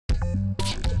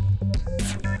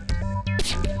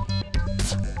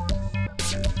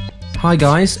Hi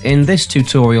guys, in this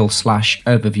tutorial /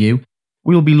 overview,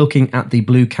 we will be looking at the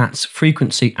Blue Cat's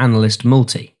Frequency Analyst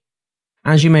Multi.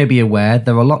 As you may be aware,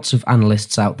 there are lots of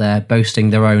analysts out there boasting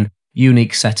their own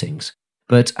unique settings,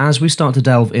 but as we start to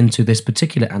delve into this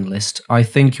particular analyst, I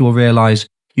think you will realise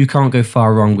you can't go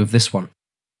far wrong with this one.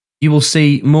 You will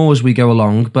see more as we go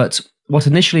along, but what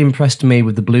initially impressed me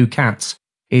with the Blue Cats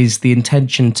is the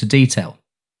attention to detail,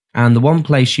 and the one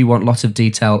place you want lots of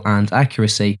detail and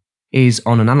accuracy is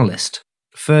on an analyst.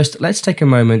 First, let's take a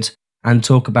moment and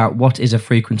talk about what is a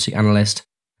frequency analyst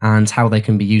and how they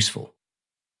can be useful.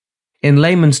 In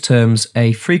layman's terms,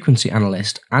 a frequency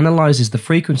analyst analyzes the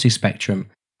frequency spectrum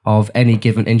of any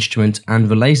given instrument and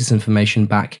relays this information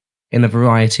back in a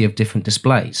variety of different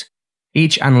displays.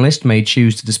 Each analyst may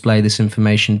choose to display this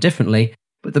information differently,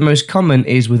 but the most common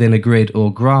is within a grid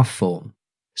or graph form.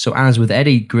 So as with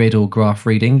any grid or graph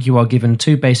reading, you are given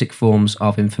two basic forms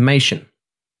of information.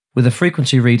 With a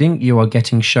frequency reading, you are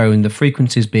getting shown the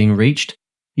frequencies being reached,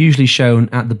 usually shown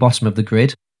at the bottom of the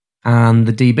grid, and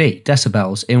the dB,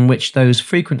 decibels, in which those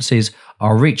frequencies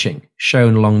are reaching,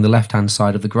 shown along the left-hand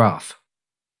side of the graph.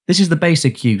 This is the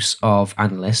basic use of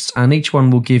analysts, and each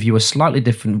one will give you a slightly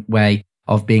different way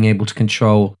of being able to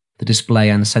control the display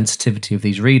and the sensitivity of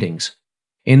these readings.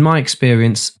 In my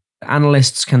experience,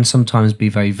 analysts can sometimes be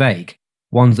very vague.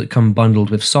 Ones that come bundled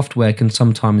with software can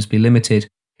sometimes be limited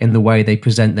in the way they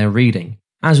present their reading.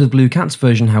 As with Blue Cat's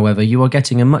version, however, you are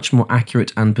getting a much more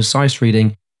accurate and precise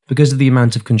reading because of the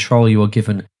amount of control you are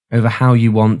given over how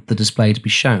you want the display to be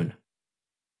shown.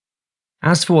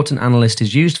 As for what an analyst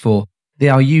is used for, they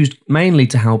are used mainly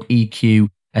to help EQ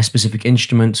a specific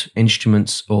instrument,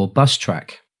 instruments, or bus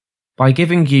track. By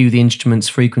giving you the instrument's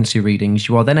frequency readings,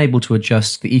 you are then able to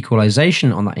adjust the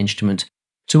equalization on that instrument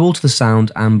to alter the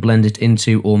sound and blend it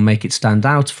into or make it stand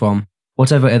out from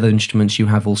whatever other instruments you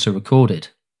have also recorded.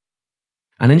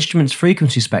 An instrument's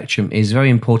frequency spectrum is very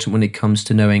important when it comes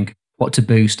to knowing what to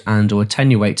boost and or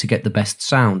attenuate to get the best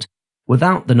sound.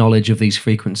 Without the knowledge of these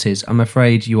frequencies, I'm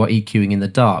afraid you are EQing in the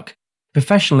dark.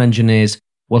 Professional engineers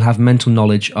will have mental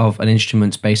knowledge of an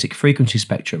instrument's basic frequency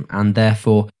spectrum and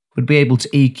therefore would be able to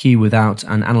EQ without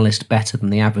an analyst better than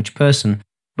the average person,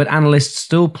 but analysts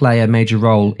still play a major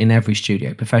role in every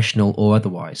studio, professional or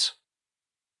otherwise.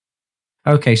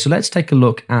 Okay, so let's take a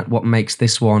look at what makes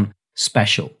this one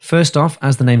special. First off,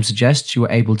 as the name suggests, you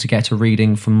are able to get a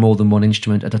reading from more than one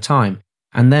instrument at a time,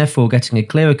 and therefore getting a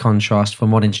clearer contrast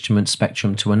from one instrument's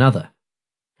spectrum to another,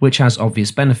 which has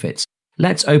obvious benefits.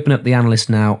 Let's open up the analyst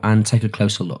now and take a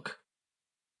closer look.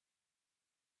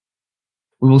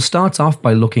 We will start off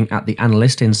by looking at the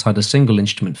analyst inside a single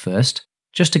instrument first,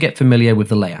 just to get familiar with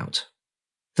the layout.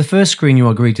 The first screen you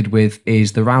are greeted with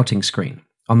is the routing screen.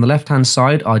 On the left-hand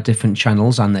side are different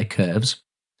channels and their curves.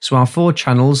 So our four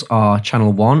channels are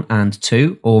channel 1 and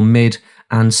 2, or mid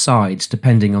and sides,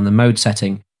 depending on the mode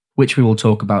setting, which we will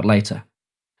talk about later.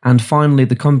 And finally,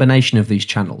 the combination of these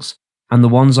channels, and the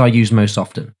ones I use most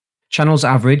often, channels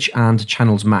average and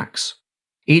channels max.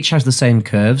 Each has the same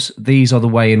curves. These are the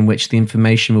way in which the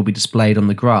information will be displayed on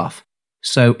the graph.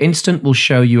 So instant will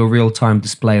show you a real-time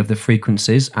display of the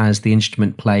frequencies as the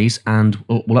instrument plays and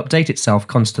will update itself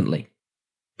constantly.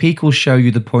 Peak will show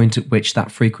you the point at which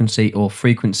that frequency or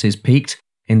frequencies peaked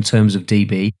in terms of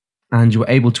dB, and you are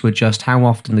able to adjust how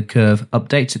often the curve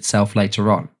updates itself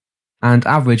later on. And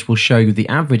average will show you the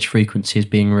average frequencies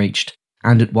being reached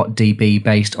and at what dB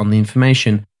based on the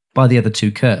information by the other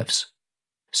two curves.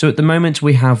 So at the moment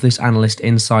we have this analyst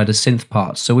inside a synth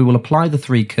part, so we will apply the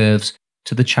three curves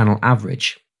to the channel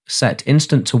average. Set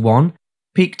instant to 1,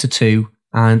 peak to 2,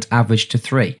 and average to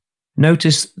 3.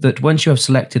 Notice that once you have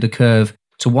selected a curve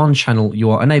to one channel, you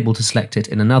are unable to select it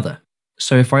in another.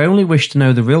 So if I only wish to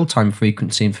know the real-time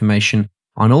frequency information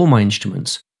on all my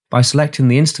instruments, by selecting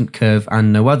the instant curve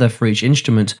and no other for each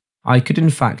instrument, I could in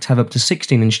fact have up to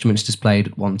 16 instruments displayed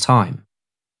at one time.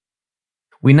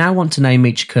 We now want to name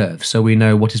each curve so we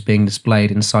know what is being displayed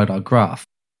inside our graph.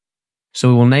 So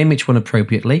we will name each one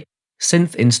appropriately: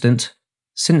 synth instant,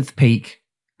 synth peak,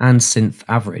 and synth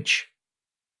average.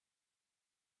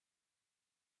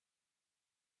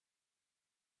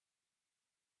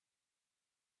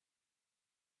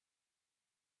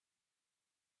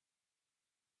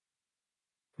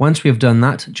 Once we have done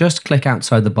that, just click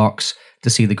outside the box to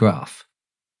see the graph.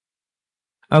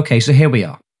 Okay, so here we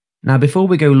are. Now before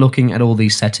we go looking at all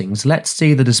these settings, let's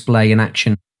see the display in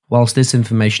action whilst this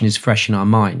information is fresh in our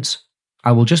minds.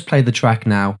 I will just play the track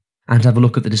now and have a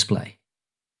look at the display.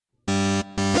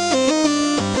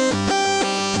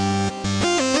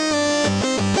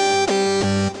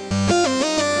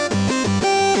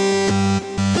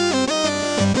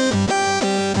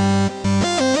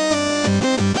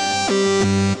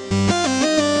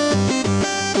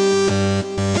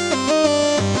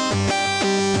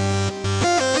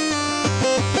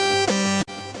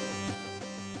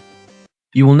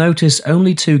 You will notice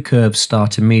only two curves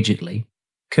start immediately,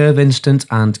 curve instant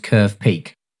and curve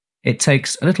peak. It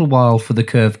takes a little while for the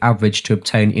curve average to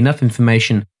obtain enough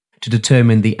information to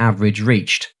determine the average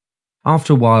reached.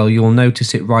 After a while, you will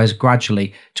notice it rise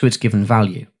gradually to its given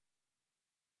value.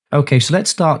 Okay, so let's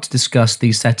start to discuss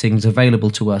these settings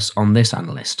available to us on this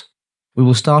analyst. We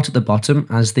will start at the bottom,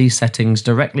 as these settings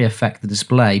directly affect the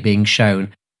display being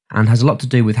shown and has a lot to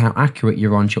do with how accurate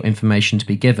you want your information to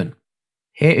be given.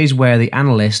 Here is where the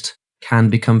analyst can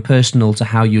become personal to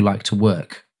how you like to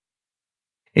work.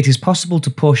 It is possible to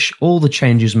push all the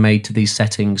changes made to these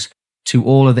settings to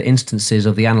all other instances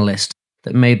of the analyst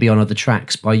that may be on other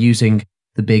tracks by using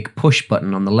the big push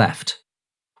button on the left.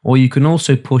 Or you can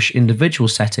also push individual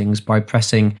settings by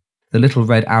pressing the little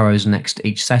red arrows next to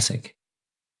each setting.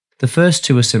 The first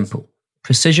two are simple.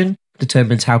 Precision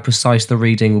determines how precise the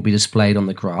reading will be displayed on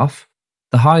the graph.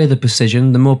 The higher the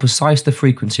precision, the more precise the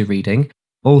frequency reading,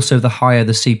 also the higher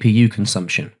the CPU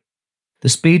consumption. The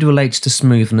speed relates to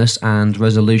smoothness and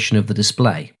resolution of the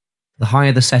display. The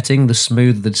higher the setting, the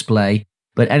smoother the display,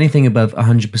 but anything above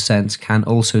 100% can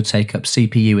also take up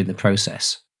CPU in the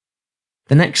process.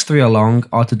 The next three along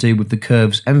are to do with the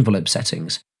curve's envelope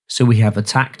settings, so we have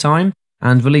attack time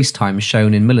and release time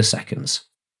shown in milliseconds,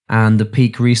 and the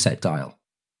peak reset dial.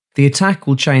 The attack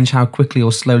will change how quickly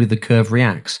or slowly the curve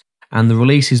reacts, and the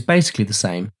release is basically the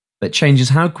same, but changes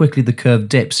how quickly the curve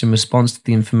dips in response to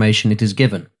the information it is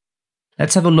given.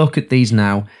 Let's have a look at these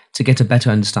now to get a better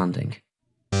understanding.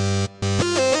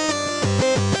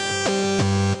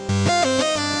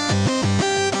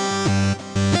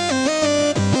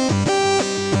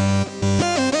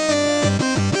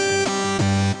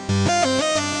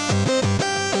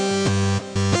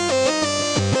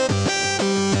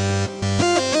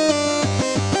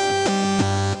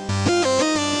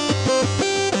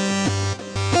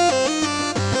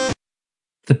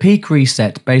 The peak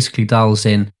reset basically dials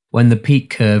in when the peak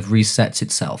curve resets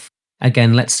itself.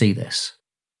 Again, let's see this.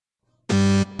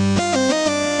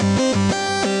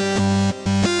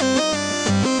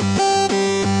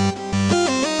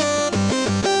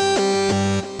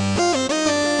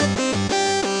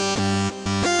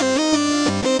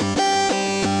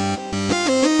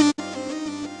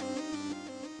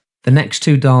 The next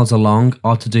two dials along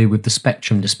are to do with the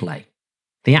spectrum display.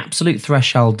 The absolute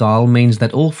threshold dial means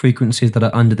that all frequencies that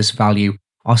are under this value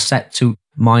are set to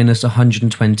minus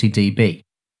 120 dB.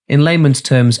 In layman's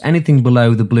terms, anything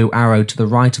below the blue arrow to the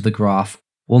right of the graph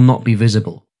will not be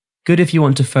visible. Good if you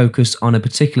want to focus on a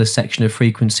particular section of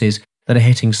frequencies that are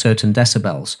hitting certain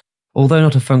decibels. Although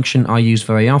not a function I use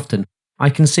very often,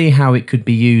 I can see how it could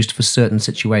be used for certain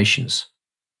situations.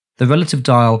 The relative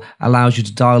dial allows you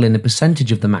to dial in a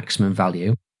percentage of the maximum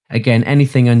value. Again,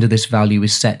 anything under this value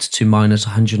is set to minus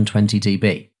 120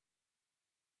 dB.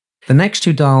 The next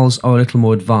two dials are a little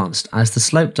more advanced, as the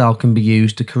slope dial can be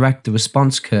used to correct the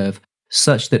response curve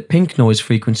such that pink noise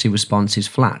frequency response is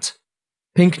flat.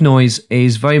 Pink noise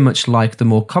is very much like the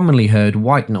more commonly heard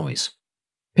white noise.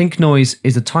 Pink noise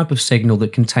is a type of signal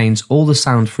that contains all the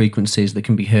sound frequencies that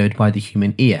can be heard by the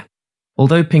human ear.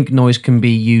 Although pink noise can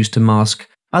be used to mask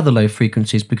other low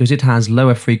frequencies because it has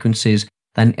lower frequencies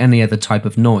than any other type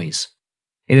of noise.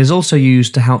 It is also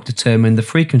used to help determine the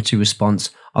frequency response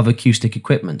of acoustic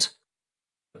equipment.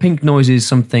 Pink noise is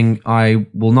something I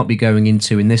will not be going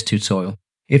into in this tutorial.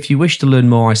 If you wish to learn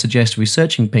more, I suggest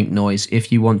researching pink noise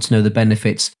if you want to know the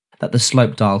benefits that the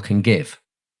slope dial can give.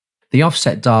 The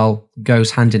offset dial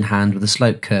goes hand in hand with the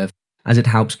slope curve as it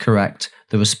helps correct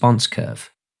the response curve.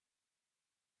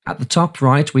 At the top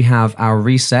right, we have our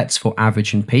resets for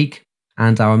average and peak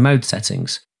and our mode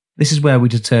settings. This is where we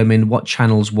determine what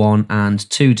channels 1 and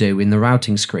 2 do in the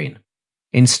routing screen.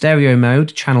 In stereo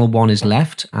mode, channel 1 is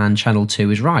left and channel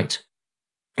 2 is right.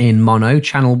 In mono,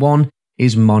 channel 1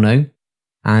 is mono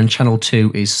and channel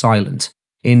 2 is silent.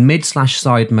 In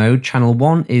mid/side mode, channel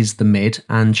 1 is the mid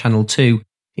and channel 2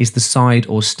 is the side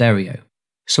or stereo.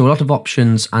 So a lot of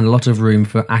options and a lot of room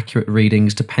for accurate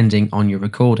readings depending on your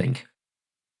recording.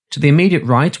 To the immediate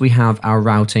right, we have our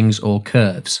routings or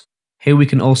curves. Here we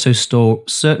can also store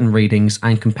certain readings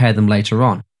and compare them later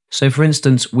on. So for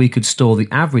instance, we could store the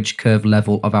average curve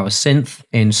level of our synth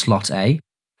in slot A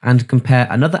and compare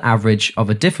another average of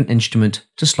a different instrument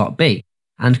to slot B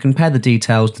and compare the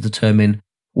details to determine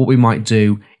what we might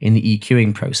do in the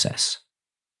EQing process.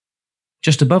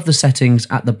 Just above the settings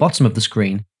at the bottom of the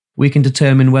screen, we can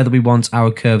determine whether we want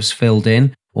our curves filled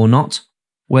in or not,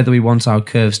 whether we want our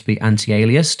curves to be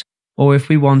anti-aliased, or if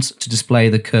we want to display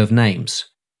the curve names.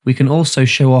 We can also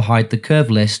show or hide the curve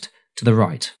list to the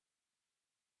right.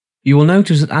 You will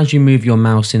notice that as you move your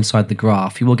mouse inside the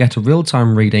graph, you will get a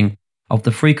real-time reading of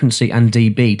the frequency and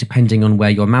dB depending on where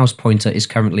your mouse pointer is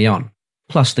currently on,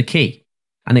 plus the key,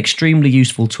 an extremely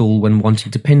useful tool when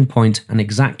wanting to pinpoint an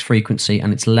exact frequency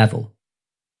and its level.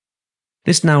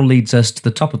 This now leads us to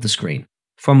the top of the screen.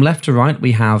 From left to right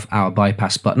we have our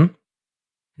bypass button.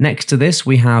 Next to this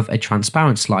we have a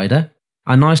transparent slider,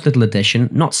 a nice little addition,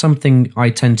 not something I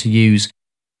tend to use,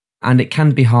 and it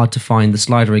can be hard to find the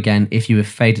slider again if you have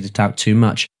faded it out too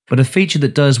much, but a feature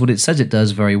that does what it says it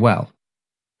does very well.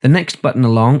 The next button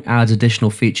along adds additional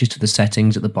features to the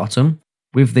settings at the bottom.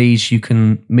 With these you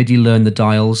can MIDI learn the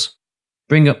dials,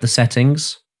 bring up the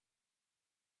settings,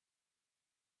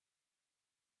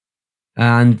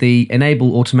 and the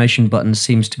Enable Automation button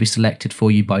seems to be selected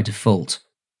for you by default.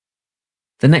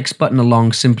 The next button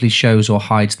along simply shows or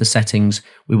hides the settings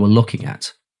we were looking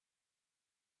at.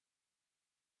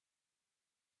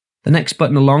 The next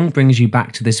button along brings you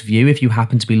back to this view if you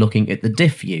happen to be looking at the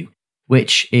diff view,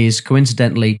 which is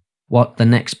coincidentally what the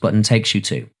next button takes you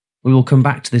to. We will come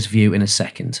back to this view in a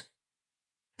second.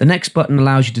 The next button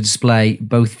allows you to display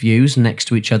both views next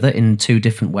to each other in two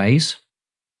different ways.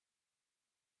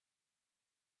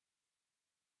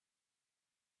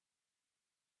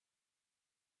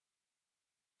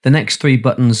 The next three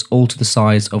buttons alter the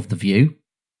size of the view.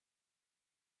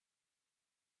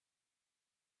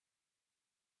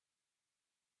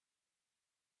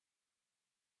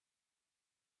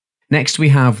 Next we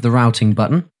have the routing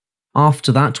button.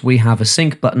 After that we have a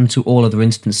sync button to all other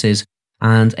instances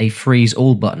and a freeze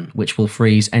all button, which will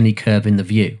freeze any curve in the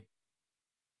view.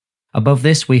 Above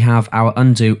this we have our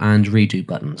undo and redo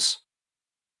buttons.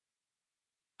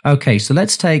 Okay, so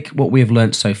let's take what we have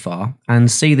learnt so far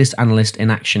and see this analyst in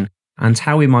action and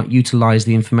how we might utilise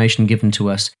the information given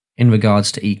to us in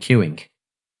regards to EQing.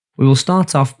 We will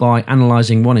start off by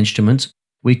analysing one instrument.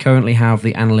 We currently have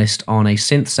the analyst on a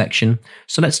synth section,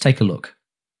 so let's take a look.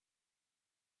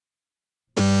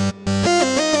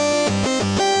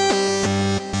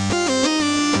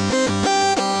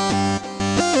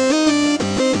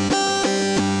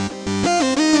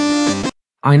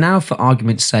 I now, for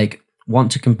argument's sake,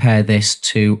 want to compare this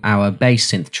to our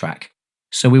bass synth track,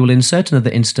 so we will insert another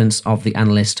instance of the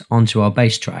analyst onto our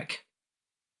bass track.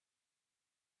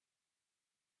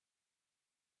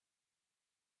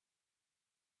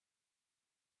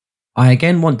 I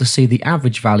again want to see the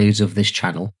average values of this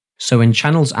channel, so in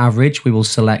channels average we will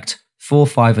select 4,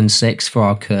 5 and 6 for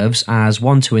our curves, as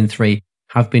 1, 2 and 3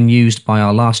 have been used by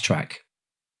our last track.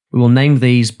 We will name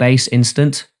these bass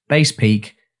instant, bass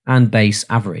peak and bass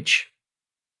average.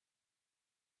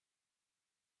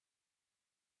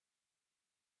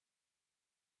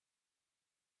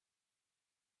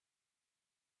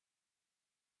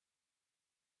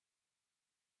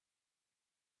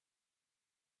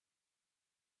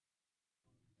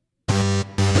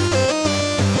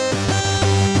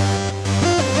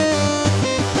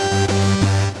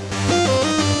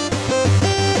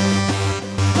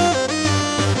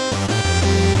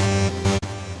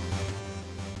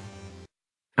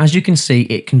 As you can see,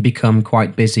 it can become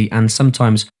quite busy and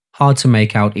sometimes hard to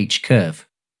make out each curve.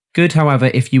 Good, however,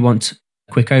 if you want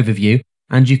a quick overview,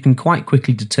 and you can quite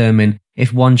quickly determine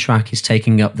if one track is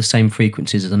taking up the same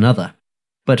frequencies as another.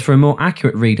 But for a more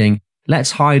accurate reading,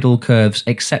 let's hide all curves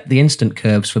except the instant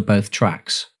curves for both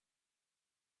tracks.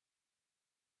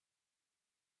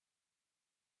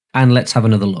 And let's have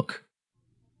another look.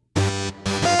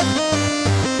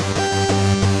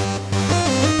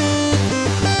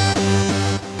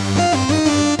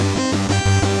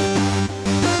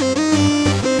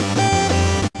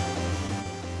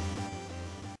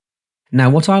 Now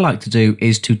what I like to do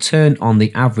is to turn on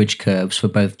the average curves for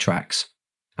both tracks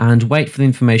and wait for the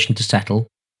information to settle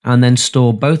and then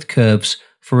store both curves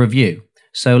for review.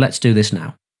 So let's do this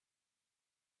now.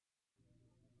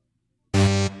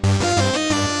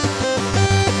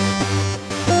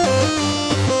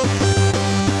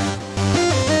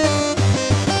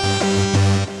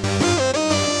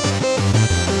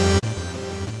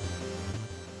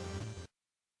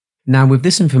 Now with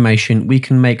this information we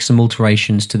can make some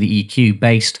alterations to the EQ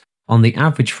based on the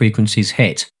average frequencies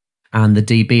hit and the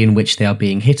dB in which they are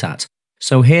being hit at.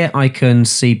 So here I can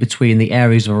see between the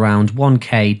areas of around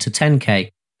 1K to 10K,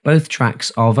 both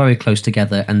tracks are very close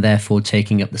together and therefore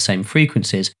taking up the same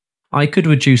frequencies. I could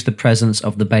reduce the presence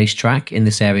of the bass track in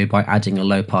this area by adding a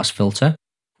low pass filter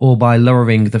or by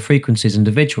lowering the frequencies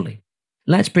individually.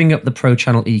 Let's bring up the Pro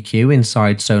Channel EQ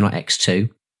inside Sonar X2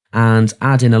 and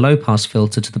add in a low pass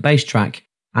filter to the bass track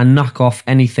and knock off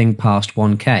anything past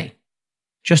 1K,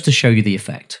 just to show you the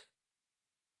effect.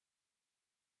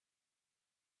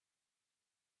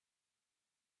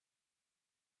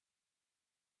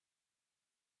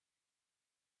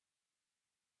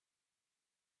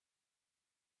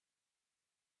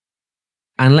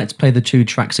 And let's play the two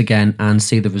tracks again and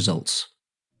see the results.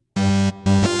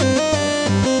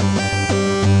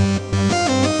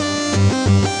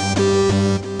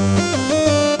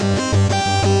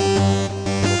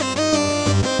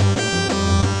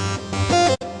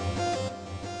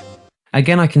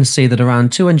 Again, I can see that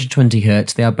around 220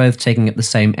 Hz they are both taking up the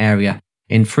same area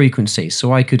in frequency,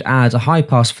 so I could add a high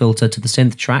pass filter to the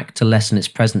synth track to lessen its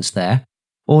presence there,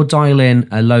 or dial in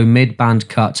a low mid-band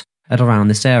cut at around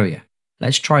this area.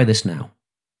 Let's try this now.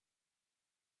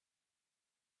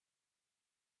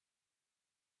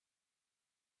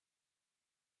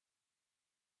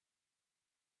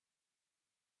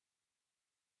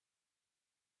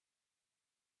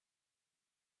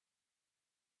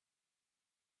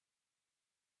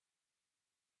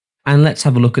 And let's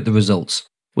have a look at the results,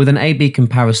 with an A-B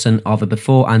comparison of a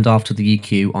before and after the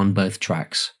EQ on both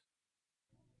tracks.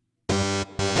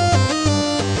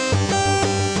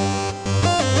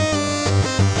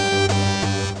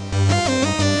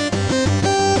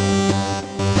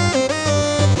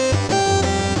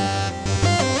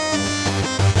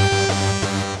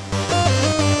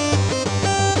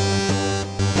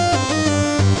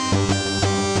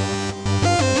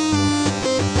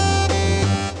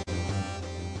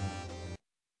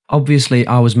 Obviously,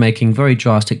 I was making very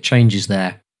drastic changes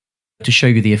there to show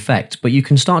you the effect, but you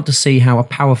can start to see how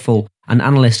powerful an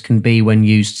analyst can be when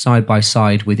used side by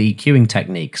side with EQing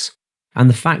techniques. And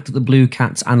the fact that the Blue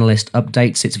Cat's analyst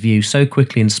updates its view so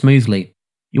quickly and smoothly,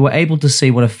 you are able to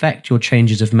see what effect your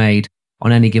changes have made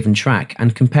on any given track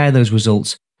and compare those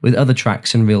results with other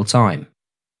tracks in real time.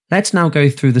 Let's now go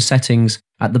through the settings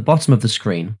at the bottom of the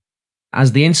screen,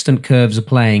 as the instant curves are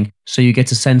playing, so you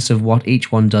get a sense of what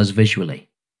each one does visually.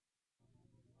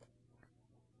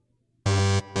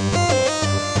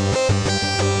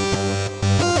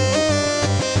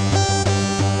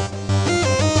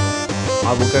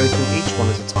 I will go through each one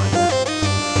at a time now.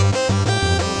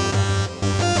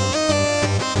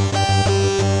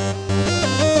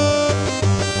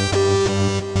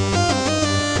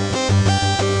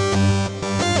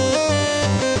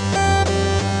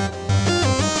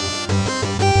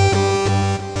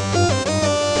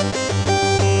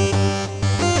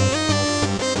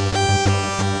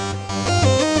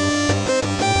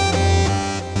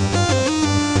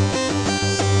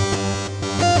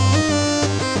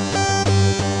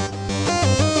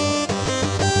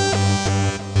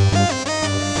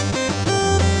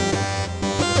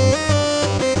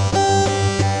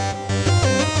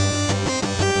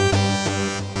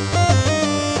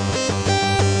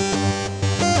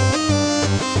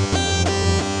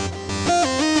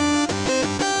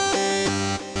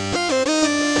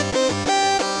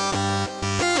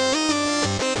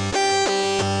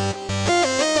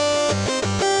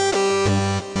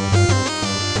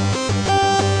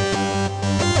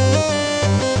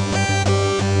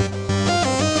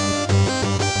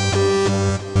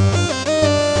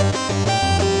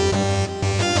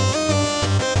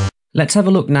 Let's have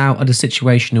a look now at a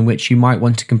situation in which you might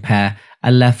want to compare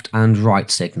a left and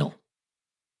right signal.